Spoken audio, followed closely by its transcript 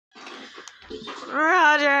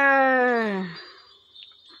Roger!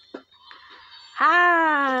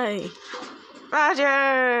 Hi!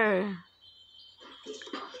 Roger!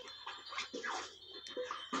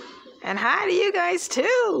 And hi to you guys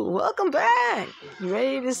too! Welcome back! You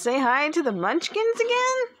ready to say hi to the Munchkins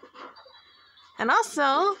again? And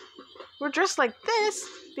also, we're dressed like this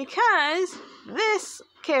because this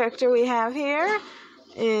character we have here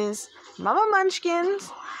is Mama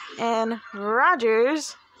Munchkins and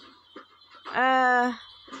Roger's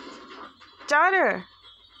daughter.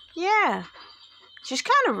 Yeah. She's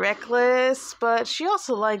kind of reckless, but she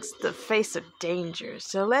also likes the face of danger.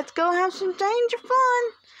 So let's go have some danger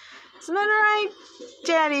fun. Isn't that right,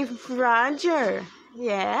 Daddy Roger?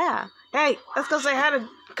 Yeah. Hey, let's go say hi to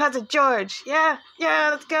Cousin George. Yeah,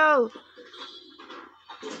 let's go.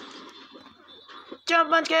 Jump,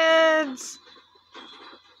 Munchkins!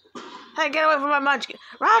 Hey, get away from my Munchkin.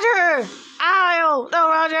 Roger! Ow! No,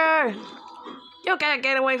 Roger! You can't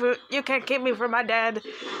get away from... You can't keep me from my dad.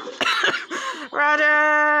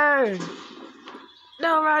 Roger!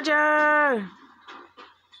 No, Roger!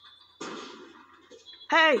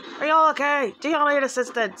 Hey, are y'all okay? Do y'all need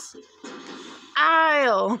assistance?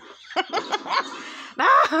 Ow!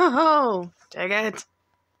 No! Dang it.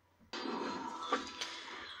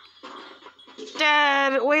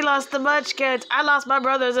 Dad, we lost the Munchkins. I lost my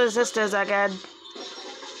brothers and sisters again.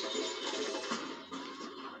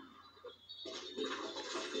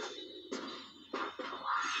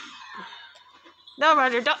 No,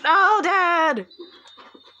 Roger, don't. No, Dad!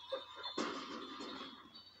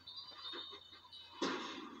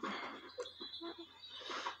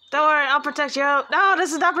 Don't worry, I'll protect you. No,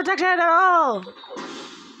 this is not protection at all.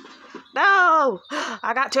 No!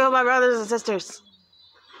 I got 2 of my brothers and sisters.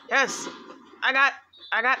 Yes. I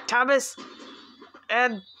got Thomas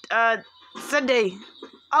and Cindy.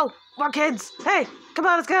 Oh, more kids. Hey, come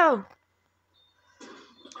on, let's go.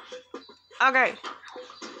 Okay.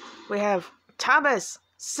 We have Thomas,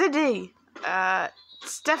 Cindy,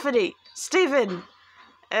 Stephanie, Stephen,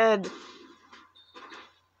 and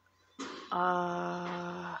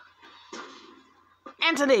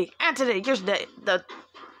Anthony. Anthony, here's the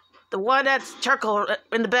one that's charcoal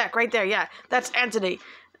in the back right there. Yeah, that's Anthony.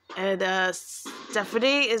 And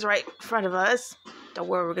Stephanie is right in front of us. Don't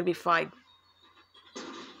worry, we're gonna be fine.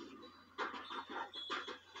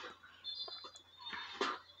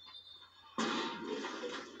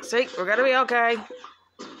 See, we're gonna be okay.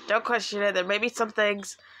 Don't question it. There may be some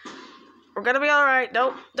things. We're gonna be all right.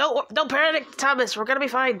 Don't panic, Thomas. We're gonna be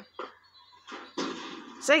fine.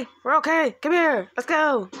 See, we're okay. Come here. Let's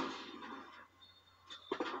go.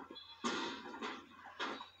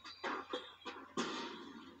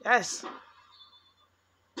 Yes.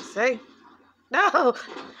 See? No!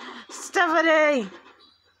 Stephanie!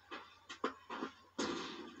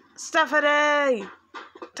 Stephanie!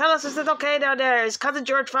 Tell us if it's okay down there. Is Cousin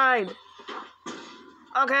George fine?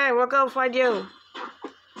 Okay, we'll go find you.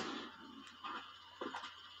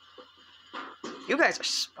 You guys are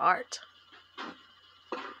smart.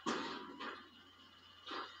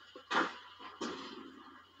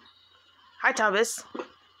 Hi, Thomas.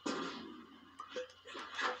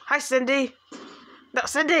 Hi, Cindy. No,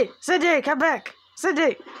 Cindy, come back.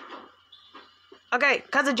 Cindy. Okay,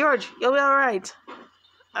 Cousin George, you'll be all right.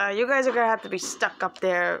 You guys are gonna have to be stuck up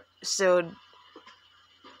there soon.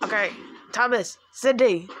 Okay, Thomas,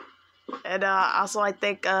 Cindy, and also I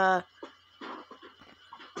think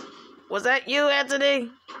was that you,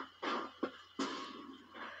 Anthony?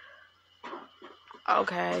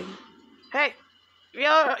 Okay. Hey,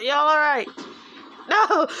 y'all all right?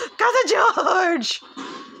 No, Cousin George.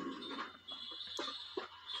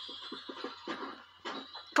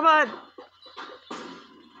 Come on.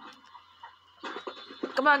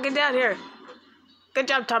 Come on, get down here. Good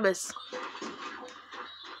job, Thomas.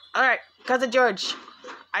 Alright, Cousin George.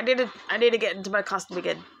 I need to get into my costume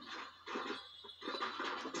again.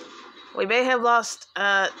 We may have lost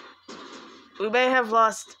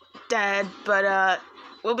Dad, but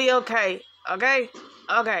we'll be okay. Okay?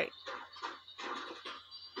 Okay.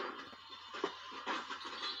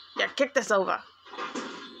 Yeah, kick this over.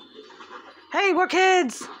 Hey, more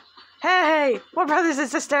kids! Hey, more brothers and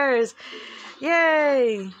sisters!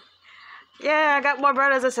 Yay! Yeah, I got more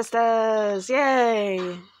brothers and sisters!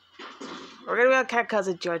 Yay! We're gonna be okay,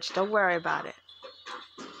 Cousin George. Don't worry about it.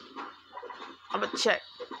 I'm gonna check.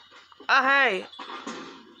 Oh, hey!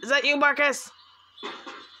 Is that you, Marcus?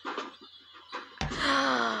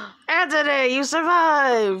 Anthony, you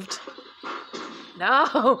survived!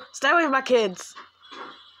 No! Stay away from my kids!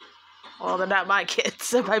 Well, they're not my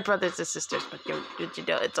kids. They're my brothers and sisters, but you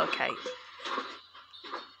know, it's okay.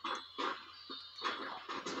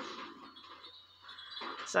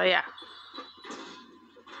 So yeah.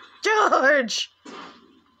 George!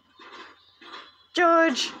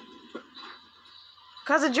 George!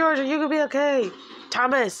 Cousin George, are you gonna be okay?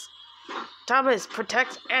 Thomas! Thomas,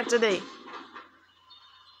 protect Anthony!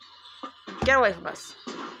 Get away from us.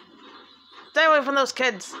 Stay away from those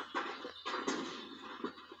kids.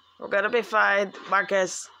 We're gonna be fine.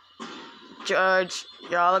 Marcus, George,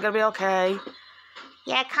 you're all gonna be okay.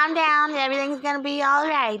 Yeah, calm down. Everything's gonna be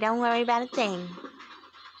alright. Don't worry about a thing.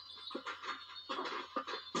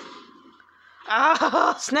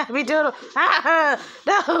 Oh, Snappy Doodle. Ah,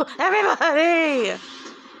 no, everybody.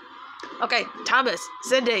 Okay, Thomas,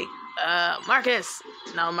 Cindy, Marcus.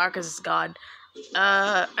 No, Marcus is gone.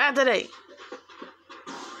 Anthony.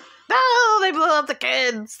 No, they blew up the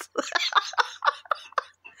kids.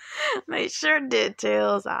 They sure did,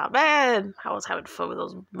 Tails. Aw, man. I was having fun with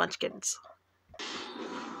those munchkins.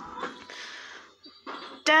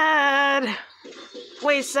 Dad!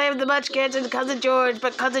 We saved the munchkins and Cousin George,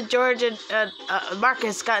 but Cousin George and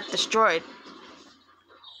Marcus got destroyed.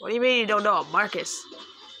 What do you mean you don't know Marcus?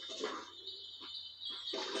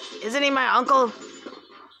 Isn't he my uncle?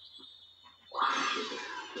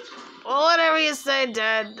 Well, whatever you say,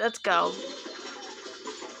 Dad. Let's go.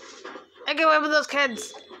 Hey, get away from those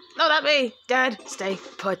kids. No, not me. Dad, stay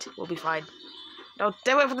put. We'll be fine. No,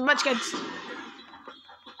 stay away from the munchkins.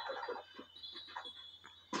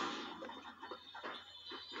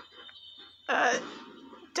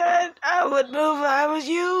 Dad, I would move if I was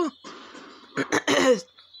you.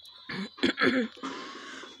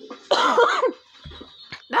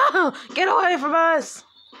 No, get away from us.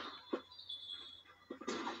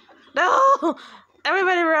 No,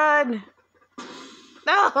 everybody run.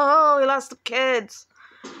 No, we lost the kids.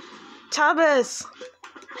 Thomas.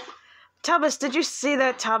 Thomas, did you see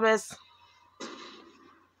that, Thomas?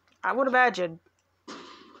 I would imagine.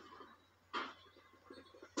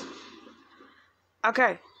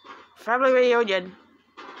 Okay, family reunion.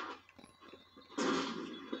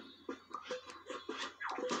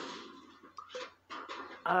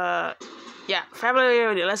 Yeah, family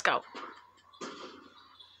reunion, let's go.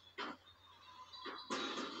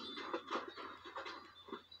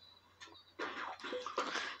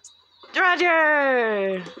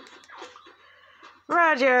 Roger!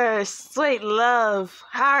 Roger, sweet love,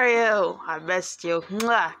 how are you? I missed you.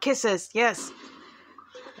 Mwah, kisses, yes.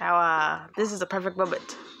 Now, this is the perfect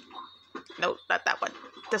moment. No, not that one.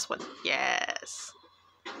 This one. Yes.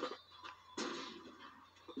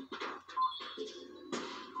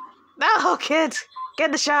 No, kids!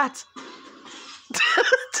 Get the shot!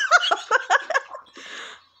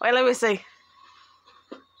 Wait, let me see.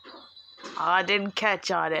 Oh, I didn't catch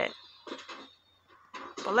on it.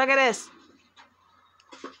 But look at this.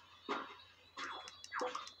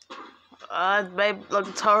 It may look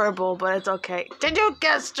horrible, but it's okay. Did you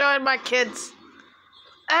guys join my kids?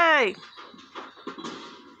 Hey!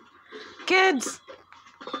 Kids!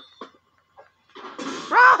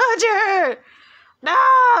 Roger!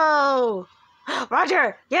 No!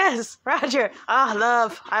 Roger! Yes! Roger! Ah,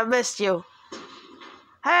 love, I missed you.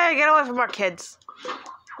 Hey, get away from our kids.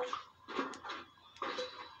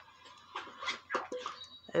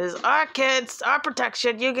 It is our kids, our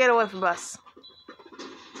protection. You get away from us.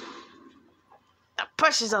 Now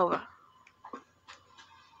push this over.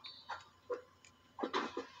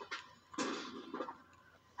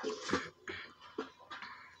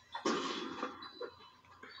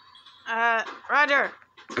 Roger.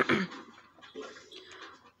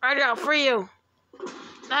 Roger, I'll free you.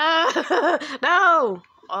 No! Well,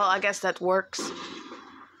 I guess that works.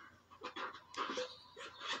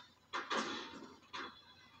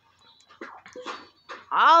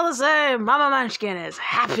 All the same, Mama Munchkin is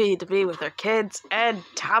happy to be with her kids and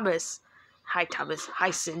Thomas. Hi, Thomas.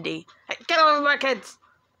 Hi, Cindy. Hey, get away from my kids!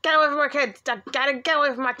 Get away from my kids! I gotta get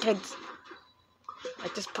away from my kids! I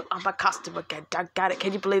just put on my costume again. Got it.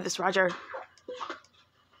 Can you believe this, Roger?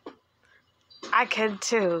 I can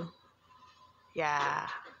too. Yeah.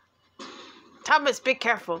 Thomas, be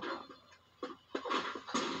careful.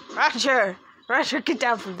 Roger! Roger, get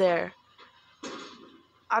down from there.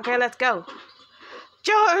 Okay, let's go.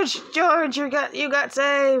 George! George, you got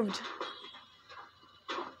saved!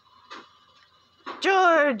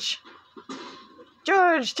 George!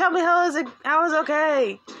 George, tell me how is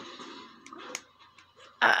okay?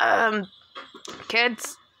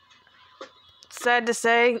 Kids, sad to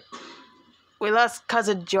say, we lost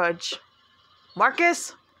Cousin George.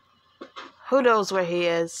 Marcus? Who knows where he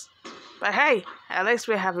is? But hey, at least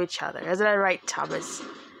we have each other. Isn't that right, Thomas?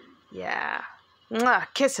 Yeah. Mwah,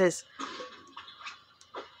 kisses.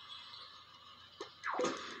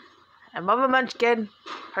 And Mama Munchkin,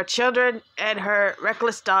 her children and her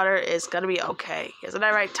reckless daughter is gonna be okay. Isn't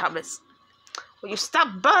that right, Thomas? Will you stop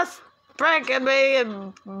breaking me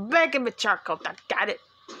and making me charcoal? I got it.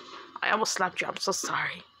 I almost slapped you. I'm so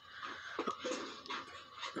sorry.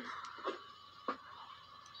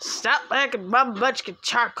 Stop making Mom Munchkin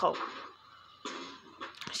charcoal.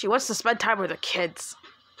 She wants to spend time with her kids.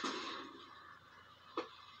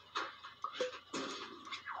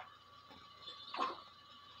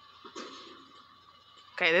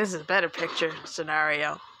 Okay, this is a better picture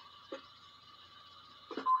scenario.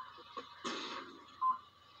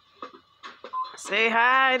 Say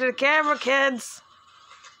hi to the camera, kids.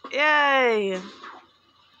 Yay.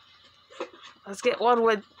 Let's get one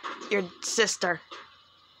with your sister.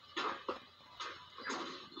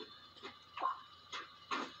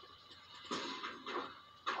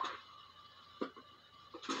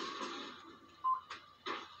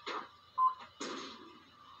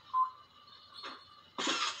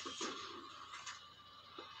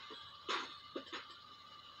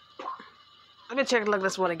 Let me check and look at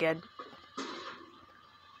this one again.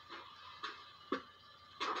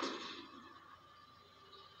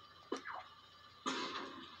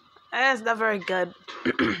 That's not very good.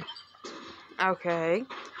 Okay.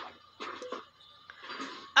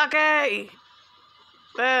 Okay.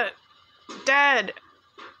 Dad.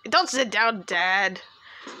 Don't sit down, Dad.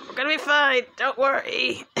 We're gonna be fine. Don't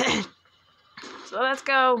worry. So let's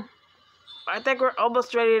go. I think we're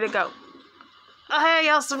almost ready to go. Oh, hey,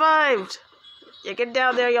 y'all survived. You get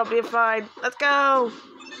down there, you'll be fine. Let's go.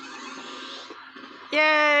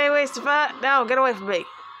 Yay, we survived. No, get away from me.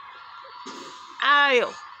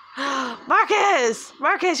 Ow. Marcus!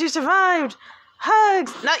 Marcus, you survived!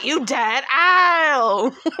 Hugs! Not you, Dad!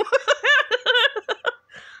 Ow!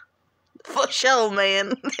 For sure,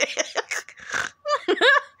 man.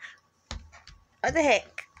 What the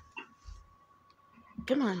heck?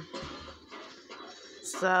 Come on.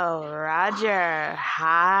 So, Roger,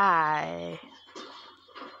 hi.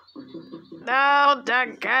 No,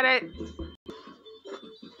 I got it.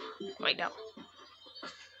 Wait, no.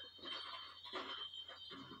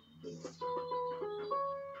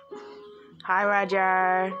 Hi,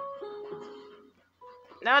 Roger.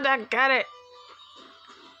 No, I got it.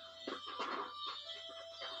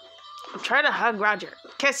 I'm trying to hug Roger.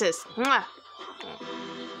 Kisses. Mwah.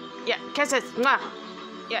 Yeah, kisses. Mwah.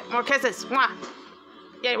 Yeah, more kisses. Mwah.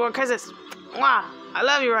 Yeah, more kisses. Mwah. I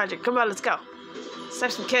love you, Roger. Come on, let's go.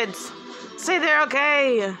 Save some kids. Stay there,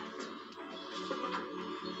 okay?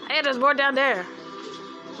 Hey, there's more down there.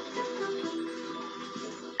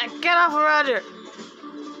 And get off of Roger.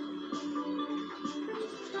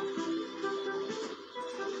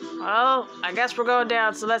 Well, I guess we're going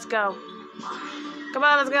down, so let's go. Come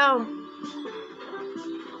on, let's go.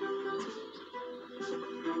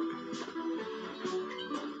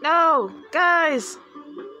 No, guys.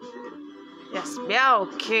 Yes, meow,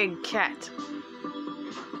 king cat.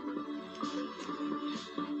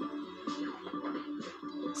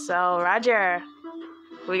 So, Roger,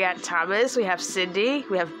 we got Thomas, we have Cindy,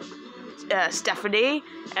 we have Stephanie,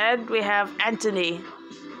 and we have Anthony.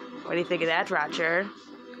 What do you think of that, Roger?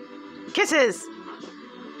 Kisses!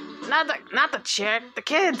 Not the chick, the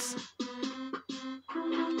kids!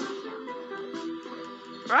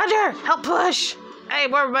 Roger, help push! Hey,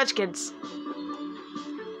 more Munchkins.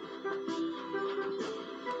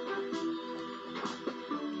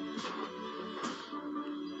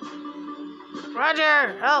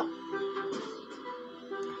 Roger, help!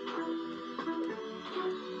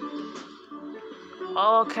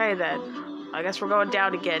 Okay then. I guess we're going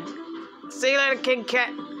down again. See you later, King Cat.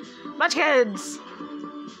 Munchkins!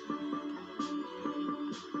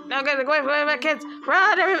 No, get away from my kids!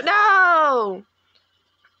 Run! No!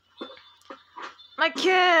 My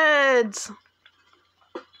kids!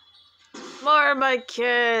 More of my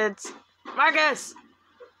kids! Marcus!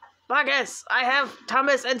 Marcus! I have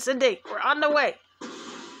Thomas and Cindy. We're on the way.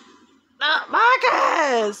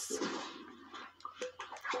 Marcus!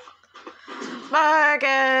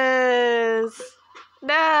 Marcus!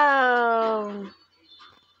 No!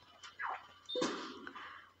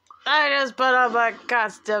 I just put on my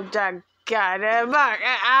costume, God it.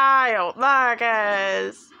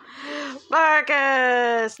 Marcus!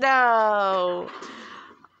 Marcus! No!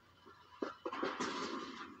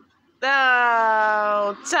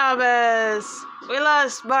 No! Thomas! We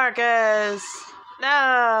lost Marcus!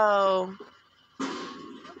 No!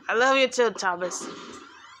 I love you too, Thomas.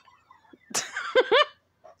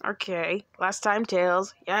 Okay, last time,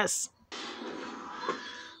 Tails. Yes.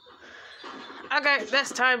 Okay, this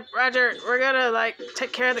time, Roger, we're gonna,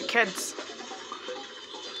 take care of the kids.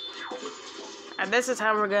 And this is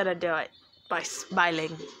how we're gonna do it. by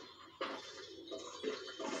smiling.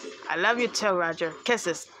 I love you too, Roger.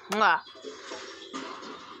 Kisses. Mwah.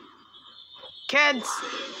 Kids,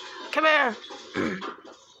 come here.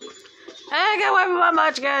 Hey, get away from my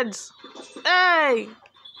Munchkins. Hey.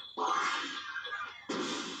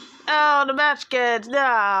 Oh, the Munchkins.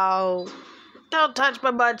 No. Don't touch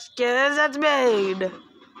my Munchkins. That's mean.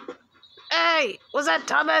 Hey, was that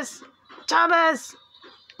Thomas? Thomas.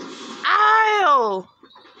 Ow.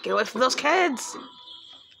 Get away from those kids.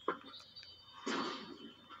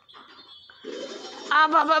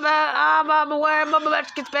 I'm aware. Mama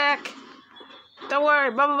Munchkin's back. Don't worry,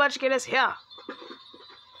 Mama Munchkin is here.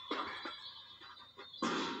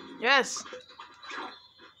 Yes.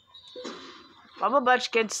 Mama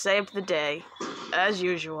Munchkin saved the day, as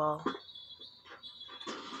usual.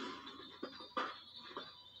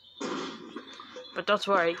 But don't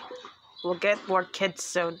worry, we'll get more kids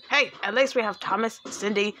soon. Hey, at least we have Thomas,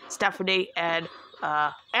 Cindy, Stephanie, and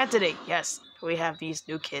Anthony. Yes, we have these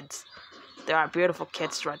new kids. They are beautiful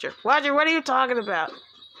kids, Roger. Roger, what are you talking about?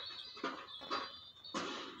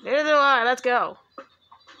 Neither do I. Let's go.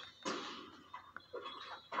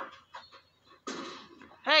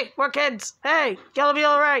 Hey, we're kids. Hey, y'all be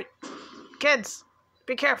alright. Kids,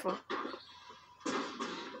 be careful.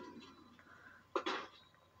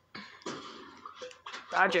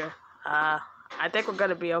 Roger, I think we're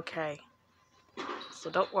gonna be okay. So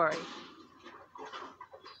don't worry.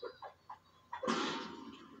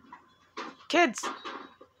 Kids!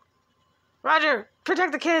 Roger,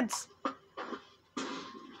 protect the kids!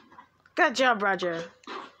 Good job, Roger.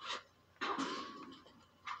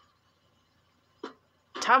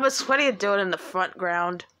 Thomas, what are you doing in the front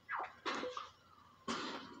ground?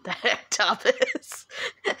 The heck, Thomas?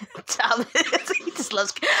 Thomas, he just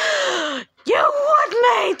loves... You what,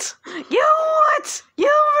 mate? You what?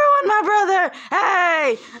 You ruined my brother!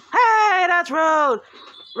 Hey! Hey, that's rude!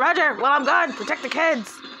 Roger, while I'm gone, protect the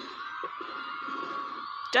kids!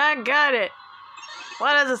 Got it.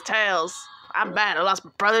 What is his tales? I'm bad. I lost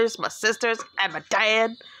my brothers, my sisters, and my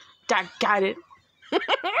dad. Got it.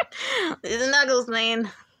 This is Knuckles, man.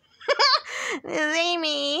 This is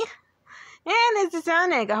Amy. And this is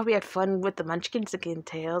Sonic. I hope you had fun with the Munchkins again,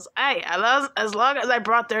 Tails. Hey, as long as I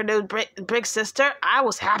brought their new big sister, I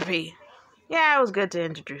was happy. Yeah, it was good to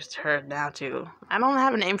introduce her now, too. I don't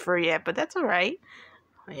have a name for her yet, but that's alright.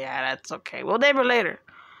 Yeah, that's okay. We'll name her later.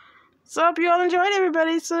 So, hope you all enjoyed,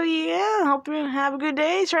 everybody. So, yeah, hope you have a good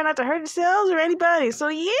day. Try not to hurt yourselves or anybody. So,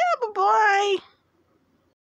 yeah, bye-bye.